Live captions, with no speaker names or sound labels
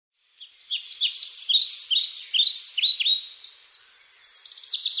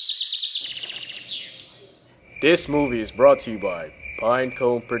This movie is brought to you by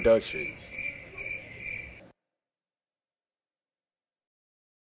Pinecone Productions.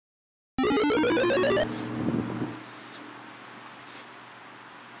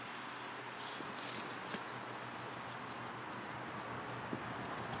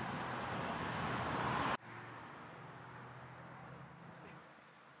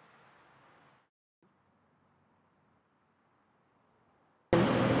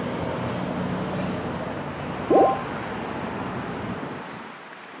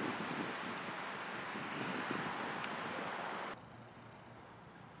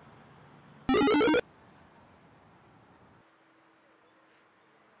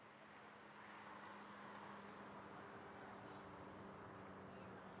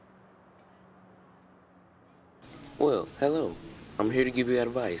 Well, hello. I'm here to give you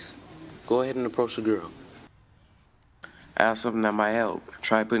advice. Go ahead and approach the girl. I have something that might help.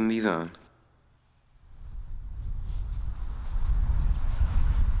 Try putting these on.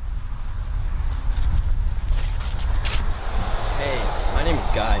 Hey, my name is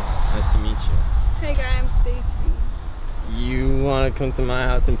Guy. Nice to meet you. Hey Guy, I'm Stacy. You want to come to my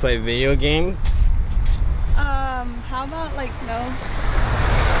house and play video games? How about no?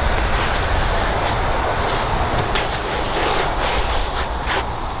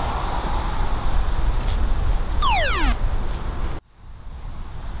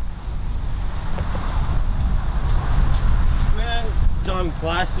 Dumb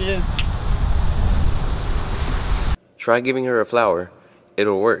glasses. Try giving her a flower.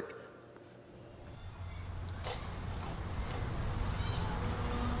 It'll work.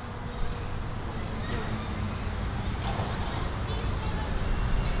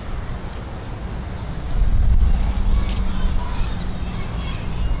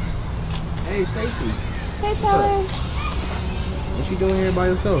 Hey, Stacy. Hey, Tyler. What you doing here by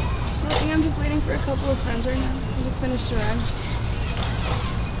yourself? Nothing, I'm just waiting for a couple of friends right now. I just finished a ride.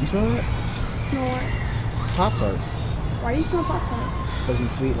 You smell that? Smell what? Pop-Tarts. Why do you smell Pop-Tarts? Because you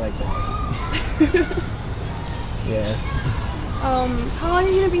sweet like that. Yeah. How long are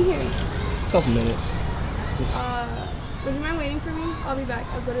you gonna be here? A couple minutes. Would you mind waiting for me? I'll be back.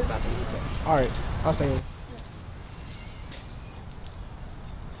 I'll go to the bathroom real quick. Alright, I'll see you.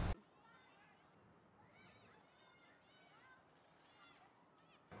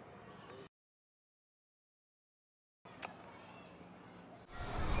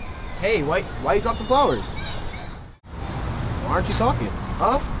 Hey, why you drop the flowers? Why aren't you talking?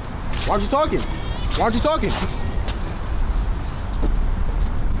 Huh? Why aren't you talking? Why aren't you talking?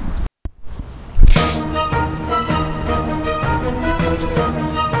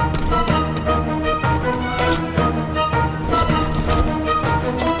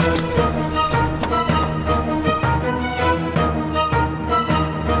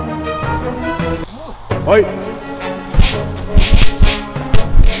 Oi!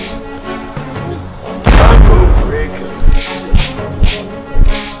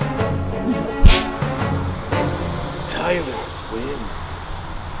 Tyler wins.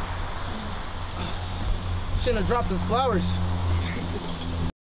 Shouldn't have dropped the flowers.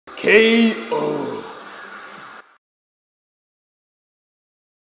 KO.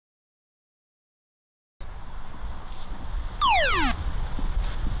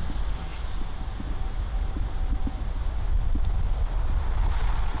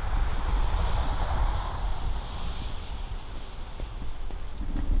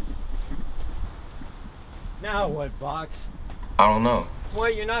 Now what, Box? I don't know.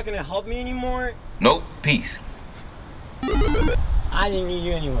 What, you're not gonna help me anymore? Nope. Peace. I didn't need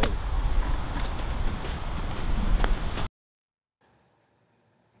you anyways.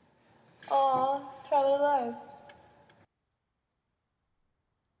 Aw, Tyler left.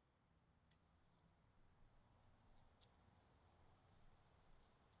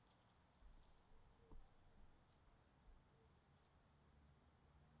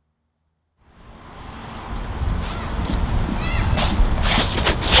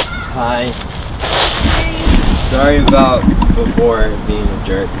 Hi. Sorry about before being a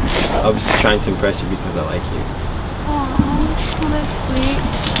jerk. I was just trying to impress you because I like you. Aw, well, that's sweet.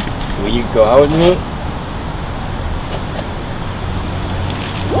 Will you go out with me?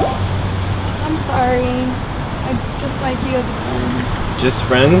 I'm sorry. I just like you as a friend. Just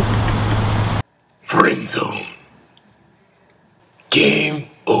friends? Friend zone. Game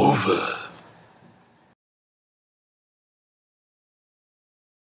over.